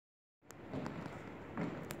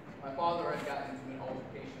father had gotten into an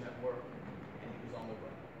altercation at work, and he was on the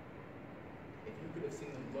run. If you could have seen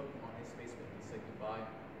the look on his face when he said goodbye,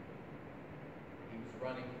 he was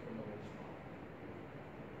running from the lynch mob.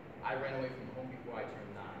 I ran away from home before I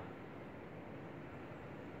turned 9.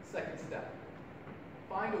 Second step,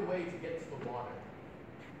 find a way to get to the water.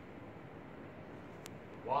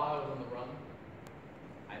 While I was on the run,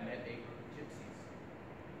 I met a group of gypsies,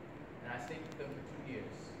 and I stayed with them for 2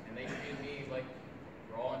 years, and they treated me like,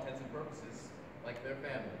 for all intents and purposes, like their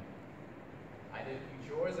family. I did a few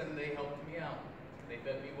chores and they helped me out. They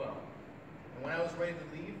fed me well. And when I was ready to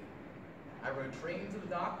leave, I rode a train to the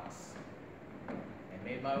docks and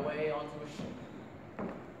made my way onto a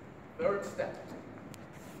ship. Third step,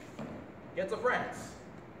 get to France.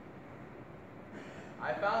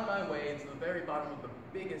 I found my way into the very bottom of the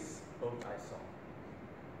biggest boat I saw.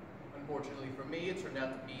 Unfortunately for me, it turned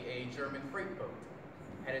out to be a German freight boat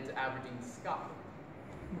headed to Aberdeen, Scotland.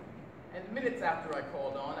 And minutes after I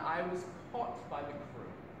called on, I was caught by the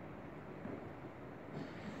crew.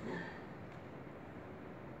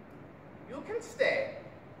 You can stay.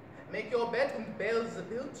 Make your bed und bail the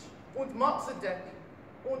bilge und mop the deck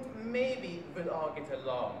und maybe we'll all get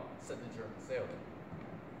along, said the German sailor.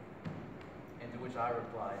 And to which I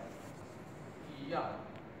replied, Ja,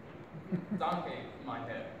 danke, mein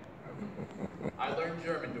Herr. I learned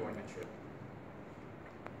German during the trip.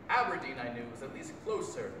 Aberdeen, I knew, was at least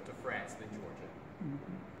closer to France than Georgia.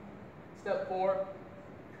 Step 4,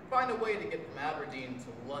 find a way to get from Aberdeen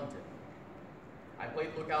to London. I played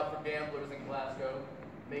lookout for gamblers in Glasgow,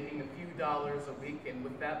 making a few dollars a week, and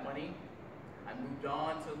with that money, I moved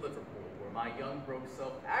on to Liverpool, where my young broke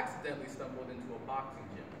self accidentally stumbled into a boxing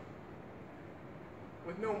gym.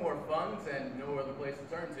 With no more funds and no other place to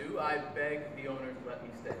turn to, I begged the owner to let me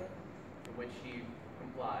stay, to which he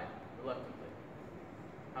complied reluctantly.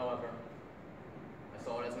 However, I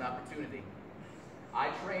saw it as an opportunity.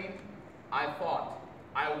 I trained, I fought,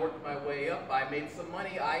 I worked my way up, I made some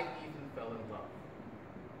money, I even fell in love.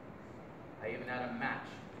 I even had a match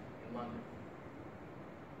in London.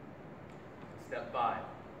 Step 5,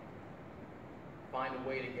 find a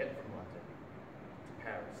way to get from London to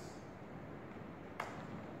Paris.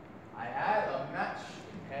 I had a match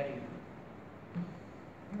in Paris.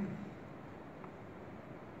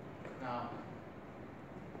 Now,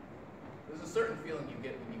 there's a certain feeling you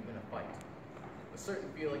get when you win a fight. A certain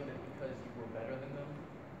feeling that because you were better than them,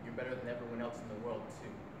 you're better than everyone else in the world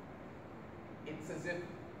too. It's as if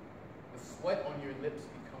the sweat on your lips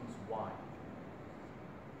becomes wine.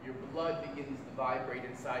 Your blood begins to vibrate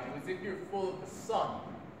inside you as if you're full of the sun.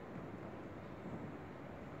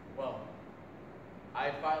 Well, I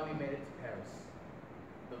had finally made it to Paris,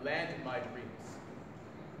 the land of my dreams.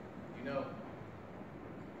 You know,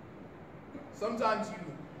 sometimes you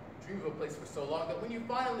dream of a place for so long that when you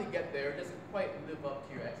finally get there, it doesn't quite live up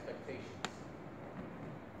to your expectations.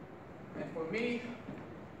 And for me,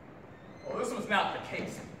 well, this was not the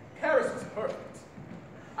case. Paris was perfect.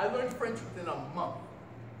 I learned French within a month.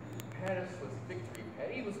 Paris was victory.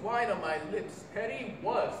 Paris was wine on my lips. Paris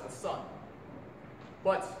was the sun.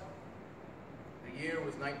 But the year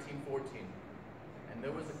was 1914, and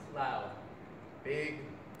there was a cloud, big,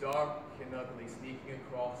 dark, and ugly, sneaking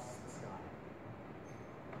across the sky.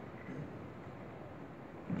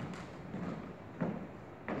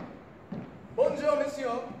 Bonjour,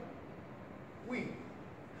 monsieur. Oui,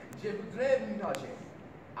 je voudrais nager.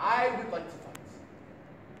 I would like to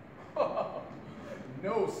fight.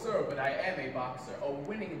 No, sir, but I am a boxer, a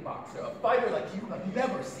winning boxer, a fighter like you have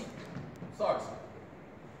never seen. Sorry, sir.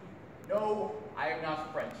 No, I am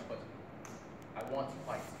not French, but I want to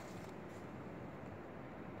fight.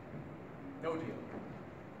 No deal.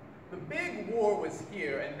 The big war was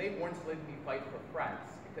here, and they weren't letting me fight for France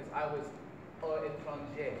because I was un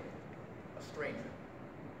étranger, a stranger.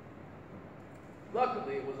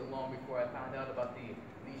 Luckily, it wasn't long before I found out about the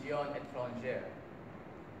Légion étrangère,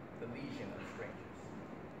 the Legion of Strangers.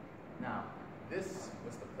 Now, this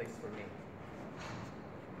was the place for me.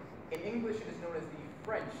 In English, it is known as the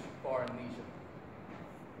French Foreign Legion.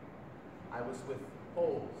 I was with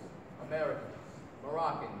Poles, Americans,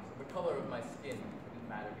 Moroccans, and the color of my skin didn't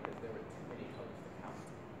matter because there were too many colors to count.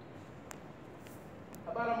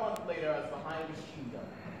 About a month later, I was behind a machine gun.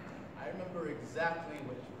 I remember exactly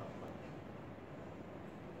what it felt like.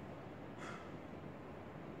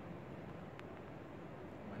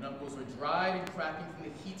 My knuckles were dried and cracking from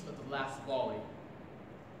the heat of the last volley.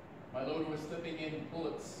 My loader was slipping in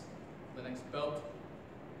bullets to the next belt.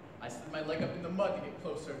 I slid my leg up in the mud to get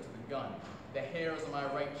closer to the gun. The hairs on my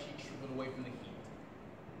right cheek shriveled away from the heat.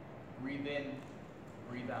 Breathe in,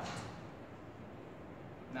 breathe out.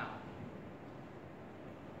 Now,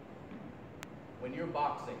 When you're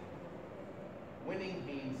boxing, winning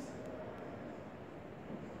means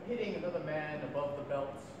hitting another man above the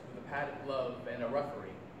belt with a padded glove and a referee.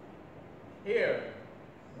 Here,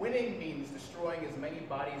 winning means destroying as many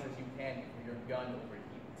bodies as you can before your gun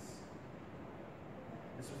overheats.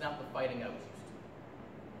 This was not the fighting I was used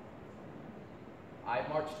to. I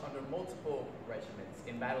marched under multiple regiments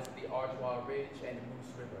in battles at the Artois Ridge and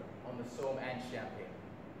Moose River on the Somme and Champagne.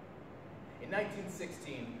 In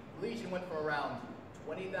 1916, the Legion went from around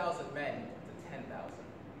 20,000 men to 10,000,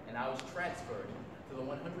 and I was transferred to the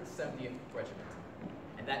 170th Regiment,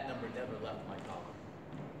 and that number never left my column.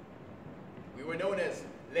 We were known as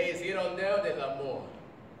Les Hirondelles de la Mort,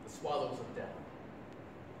 the Swallows of Death.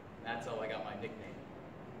 That's how I got my nickname.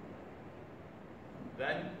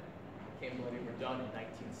 Then came Bloody Verdun in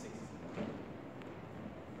 1960.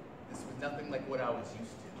 This was nothing like what I was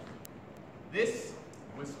used to. This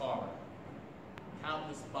was horror.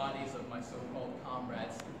 Countless bodies of my so-called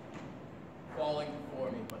comrades falling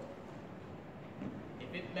before me, but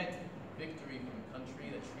if it meant victory from a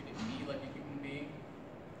country that treated me like a human being,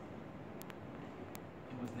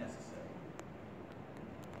 it was necessary.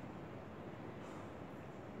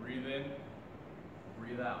 Breathe in,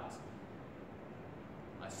 breathe out.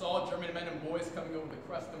 I saw German men and boys coming over the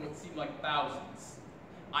crest in what seemed like thousands.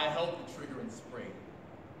 I held the trigger and sprayed.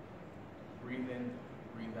 Breathe in,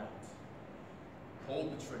 breathe out.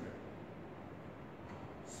 Hold the trigger.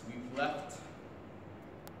 Sweep left,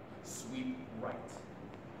 sweep right.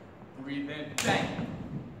 Breathe in, bang!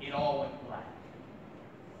 It all went black.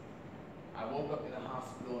 I woke up in a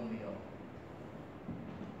hospital in Lyon.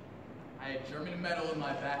 I had German metal in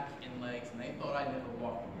my back and legs, and they thought I'd never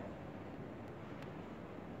walk again.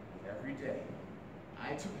 Every day,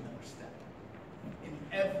 I took another step. And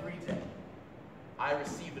every day, I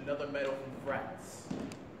received another medal from France,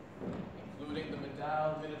 including the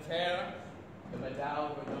Médaille Militaire, the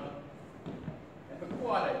Médaille Verdun, and the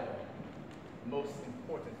Croix DE Guerre, the most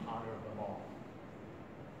important honor of them all.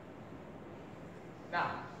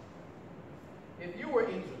 Now, if you were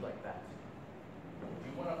injured like that, do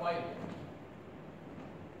you want to fight again?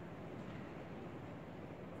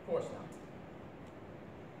 Of course not.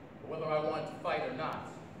 But whether I wanted to fight or not,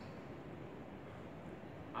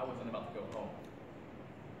 I wasn't about to go home.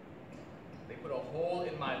 They put a hole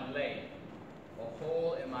in my leg, a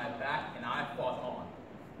hole in my back, and I fought on.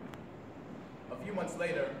 A few months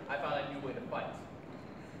later, I found a new way to fight.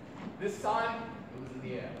 This time, it was in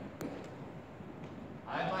the air.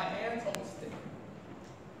 I had my hands on the stick.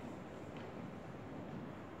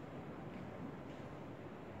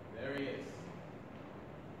 There he is.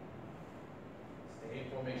 Stay in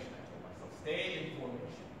formation, I told myself. Stay in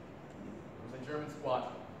formation. It was a German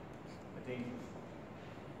squadron, a dangerous one.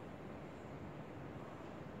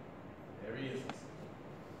 There he is.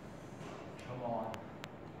 Come on.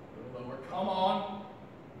 A little lower. Come on.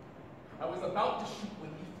 I was about to shoot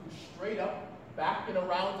when he flew straight up, back and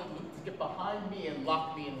around and looped to get behind me and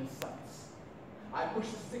lock me in his sights. I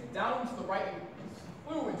pushed the stick down to the right and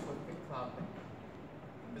flew into a thick cloud.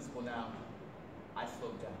 Invisible now, I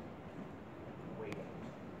slowed down. Wait.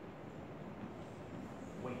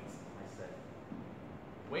 Wait, I said.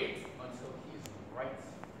 Wait until he's right in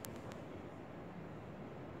front of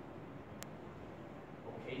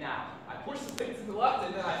me. Okay, now, I pushed the stick to the left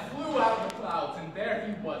and then I flew out of the clouds and there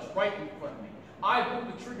he was, right in front of me. I pulled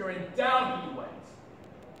the trigger and down he went.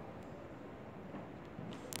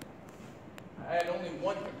 I had only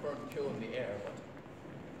one confirmed kill in the air, but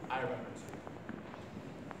I remember two.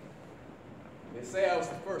 They say I was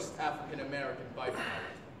the first African-American fighter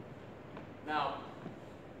pilot. Now,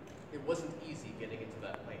 it wasn't easy getting into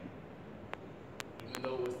that plane. Even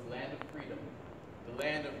though it was the land of freedom, the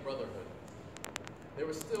land of brotherhood, there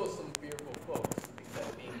were still some fearful folks who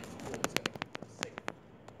said being in school was going to keep them safe.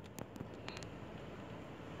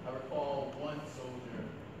 I recall one soldier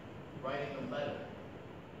writing a letter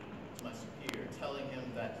to my superior telling him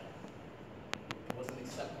that it wasn't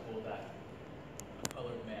acceptable that a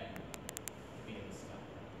colored man could be in the sky.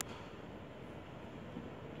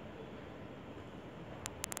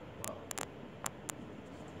 Well,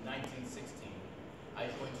 in 1916, I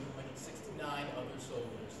joined 269 other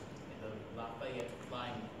soldiers in the Lafayette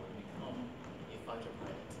Flying Corps to become a fighter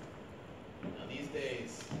pilot. Now these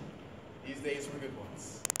days were good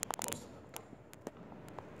ones, most of them.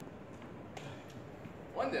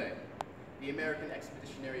 One day, the American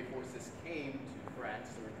Expeditionary Forces came to France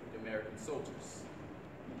to recruit American soldiers.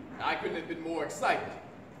 I couldn't have been more excited.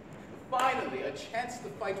 Finally, a chance to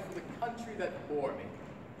fight for the country that bore me.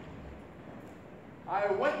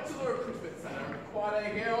 I went to the recruitment center with Croix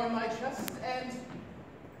DE Guerre on my chest and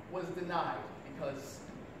was denied because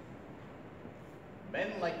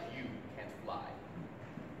Men like you can't fly.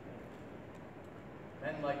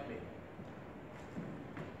 Men like me.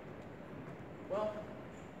 Well,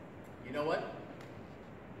 you know what?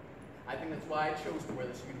 I think that's why I chose to wear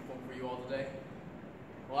this uniform for you all today.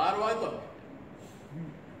 Well, how do I look?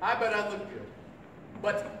 I bet I look good.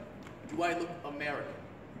 But do I look American?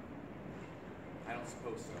 I don't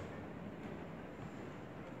suppose so.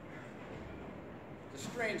 It's a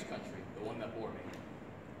strange country, the one that bore me.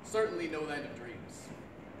 Certainly no land of dreams.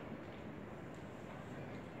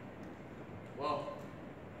 Well,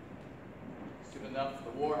 soon enough,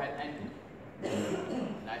 the war had ended.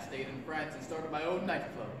 And I stayed in France and started my own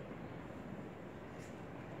nightclub.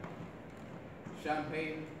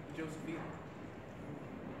 Champagne, Josephine.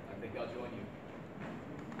 I think I'll join you.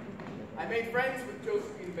 I made friends with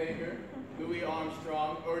Josephine Baker, Louis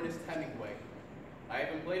Armstrong, Ernest Hemingway. I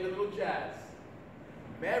even played a little jazz.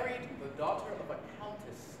 Married the daughter of a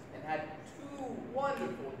countess and had 2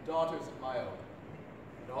 wonderful daughters of my own.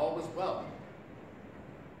 And all was well.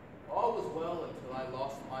 All was well until I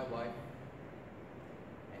lost my wife,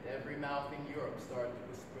 and every mouth in Europe started to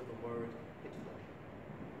whisper the word Hitler.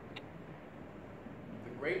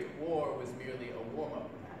 The Great War was merely a warm-up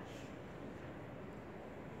match.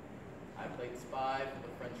 I played spy for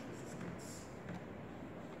the French resistance.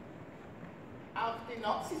 Auch die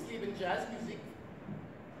Nazis lieben jazz music.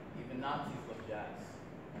 Even Nazis love jazz.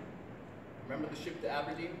 Remember the ship to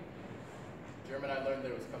Aberdeen? German I learned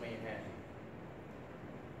that it was coming in handy.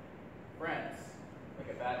 France,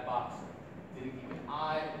 like a bad boxer, didn't keep an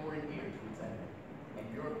eye or an ear to its enemy, and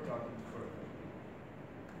Europe darkened further.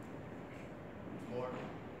 What's more,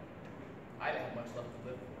 I didn't have much left to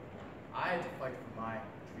live for. I had to fight for my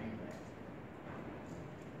dreamland.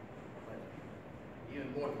 But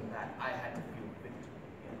even more than that, I had to feel victory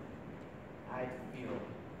again. I had to feel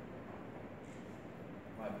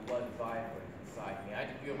my blood vibrate inside me. I had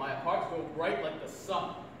to feel my heart go bright like the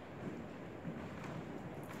sun.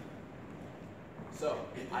 So,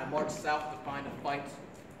 I marched south to find a fight,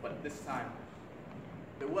 but this time,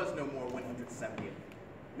 there was no more 170th,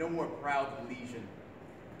 no more proud legion,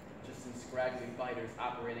 just some scraggly fighters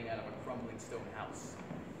operating out of a crumbling stone house.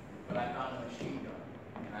 But I found a machine gun,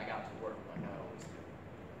 and I got to work like I always do.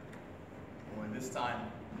 Only this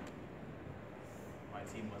time, my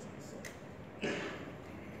team wasn't the same.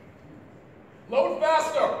 Load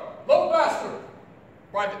faster! Load faster!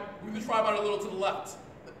 Private, move the tribe out a little to the left.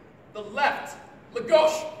 The left! Le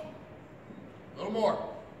gauche! A little more.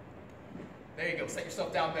 There you go. Set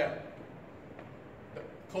yourself down there.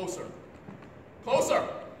 Closer. Closer!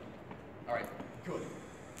 All right. Good.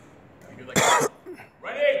 Now you're like,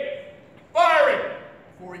 ready? Firing!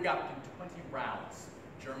 Before we got through 20 rounds,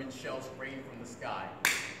 German shells rained from the sky.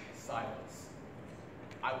 Silence.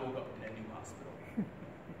 I woke up in a new hospital.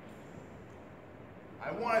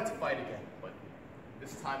 I wanted to fight again, but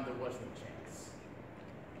this time there was no chance.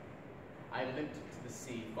 I limped to the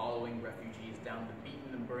sea, following refugees down the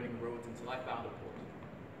beaten and burning roads until I found a port.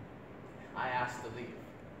 I asked to leave.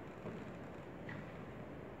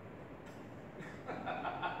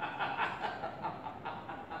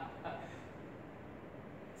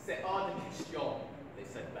 C'est hors de question, they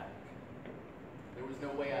said back. There was no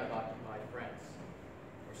way out of occupied France,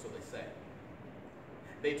 or so they say.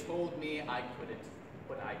 They told me I couldn't,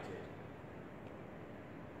 but I did.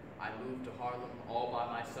 I moved to Harlem all by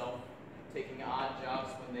myself, taking odd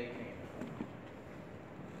jobs when they came.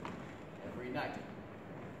 Every night,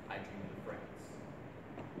 I dreamed of France.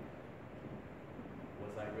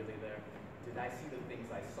 Was I really there? Did I see the things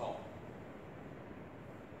I saw?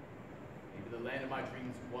 Maybe the land of my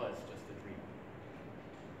dreams was just a dream.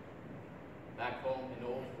 Back home, an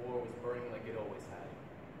old war was burning like it always had.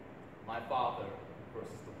 My father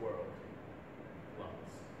versus the world.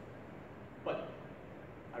 Lungs. But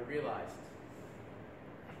I realized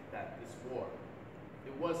that this war,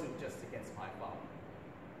 it wasn't just against my father.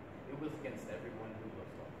 It was against everyone who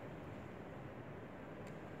looked like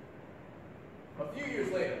him. A few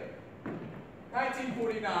years later,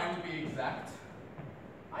 1949 to be exact,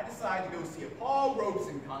 I decided to go see a Paul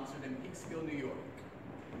Robeson concert in Peekskill, New York.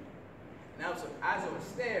 And as I was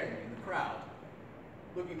staring in the crowd,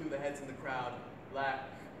 looking through the heads in the crowd, black,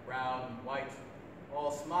 brown, and white,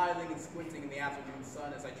 all smiling and squinting in the afternoon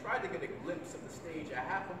sun, as I tried to get a glimpse of the stage a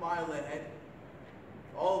half a mile ahead,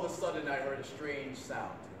 all of a sudden I heard a strange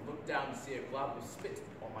sound and looked down to see a glob of spit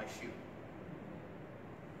on my shoe.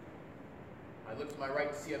 I looked to my right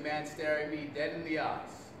to see a man staring me dead in the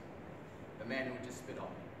eyes, the man who had just spit on me.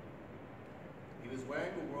 He was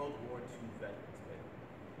wearing a World War II veteran's pin.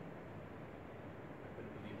 I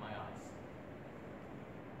couldn't believe my eyes.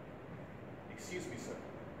 Excuse me, sir,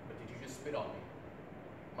 but did you just spit on me?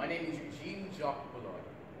 My name is Eugene Bullard,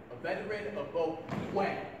 a veteran of both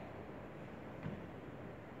when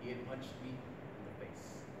he had punched me in the face.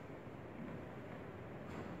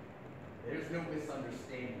 There's no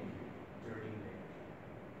misunderstanding, dirty man.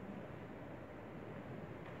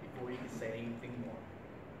 Before he could say anything more,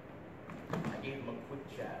 I gave him a quick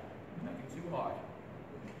jab, nothing too hard.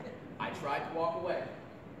 I tried to walk away,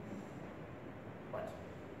 but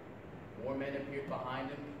more men appeared behind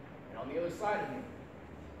him, and on the other side of me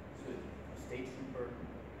stood a state trooper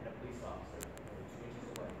and a police officer only 2 inches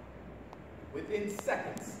away. Within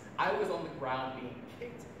seconds, I was on the ground being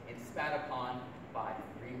kicked and spat upon by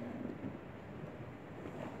 3 men.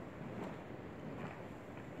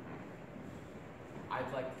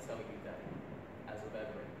 I'd like to tell you that, as a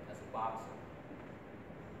veteran, as a boxer,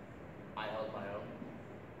 I held my own.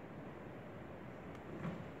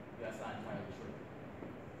 That's not entirely true.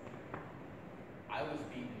 I was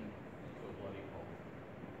beaten to a bloody pulp.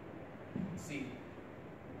 See,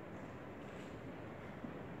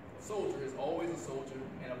 a soldier is always a soldier,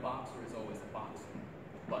 and a boxer is always a boxer.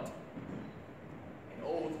 But an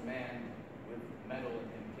old man with metal in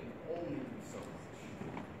him can only do so much.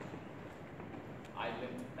 I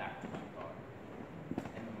limped back to my car,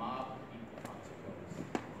 and the mob beat the concert goers,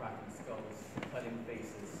 cracking skulls, cutting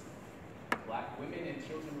faces. Black women and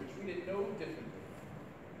children were treated no differently.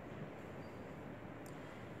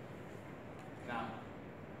 Now,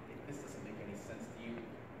 if this doesn't make any sense to you,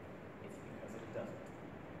 it's because it doesn't.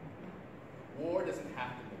 War doesn't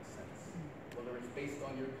have to make sense, whether it's based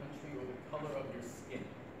on your country or the color of your skin.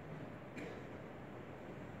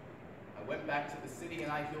 I went back to the city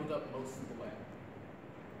and I healed up most of the way.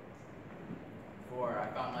 Before I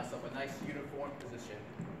found myself a nice uniform position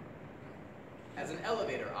as an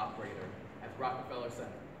elevator operator at Rockefeller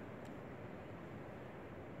Center.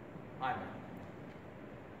 Hi, man.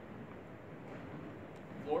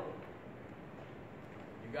 Floor?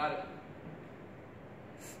 You got it.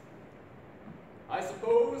 I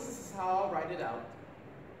suppose this is how I'll write it out.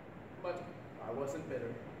 But I wasn't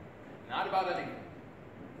bitter. Not about anything.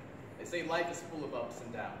 They say life is full of ups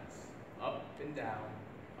and downs. Up and down,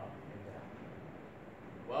 up and down.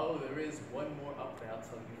 Well, there is one more up that I'll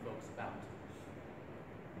tell you folks about.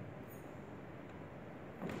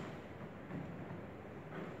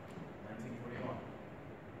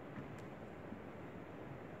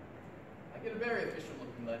 I get a very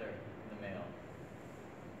official-looking letter in the mail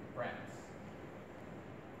from France.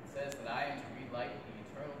 It says that I am to relight the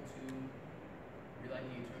eternal flame,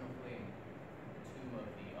 the tomb of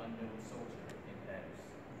the unknown soldier in Paris.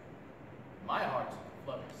 My heart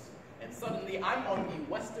flutters, and suddenly I'm on the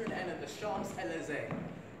western end of the Champs-Élysées.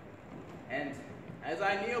 And as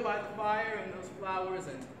I kneel by the fire and those flowers,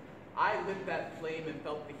 and I lit that flame and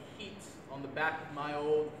felt the heat on the back of my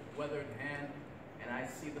old weathered hand, and I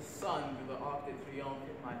see the sun through the Arc de Triomphe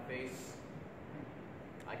hit my face,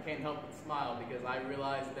 I can't help but smile because I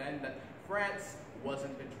realized then that France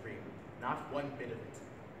wasn't a dream, not one bit of it.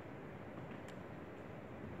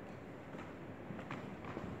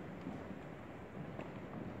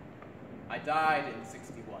 I died in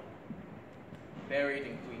 '61, buried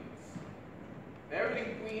in Queens. Buried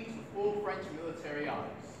in Queens with full French military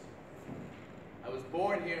honors. I was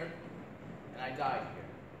born here, and I died here,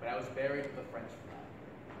 but I was buried with a French flag.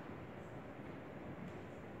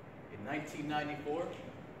 In 1994,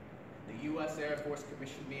 the U.S. Air Force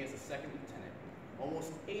commissioned me as a second lieutenant,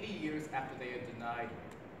 almost 80 years after they had denied me.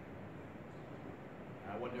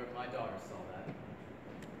 And I wonder if my daughter saw that.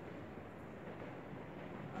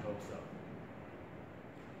 I hope so.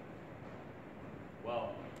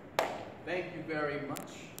 Well, thank you very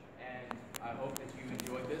much, and I hope that you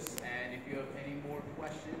enjoyed this. And if you have any more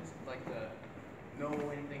questions, would like to know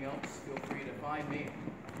anything else, feel free to find me.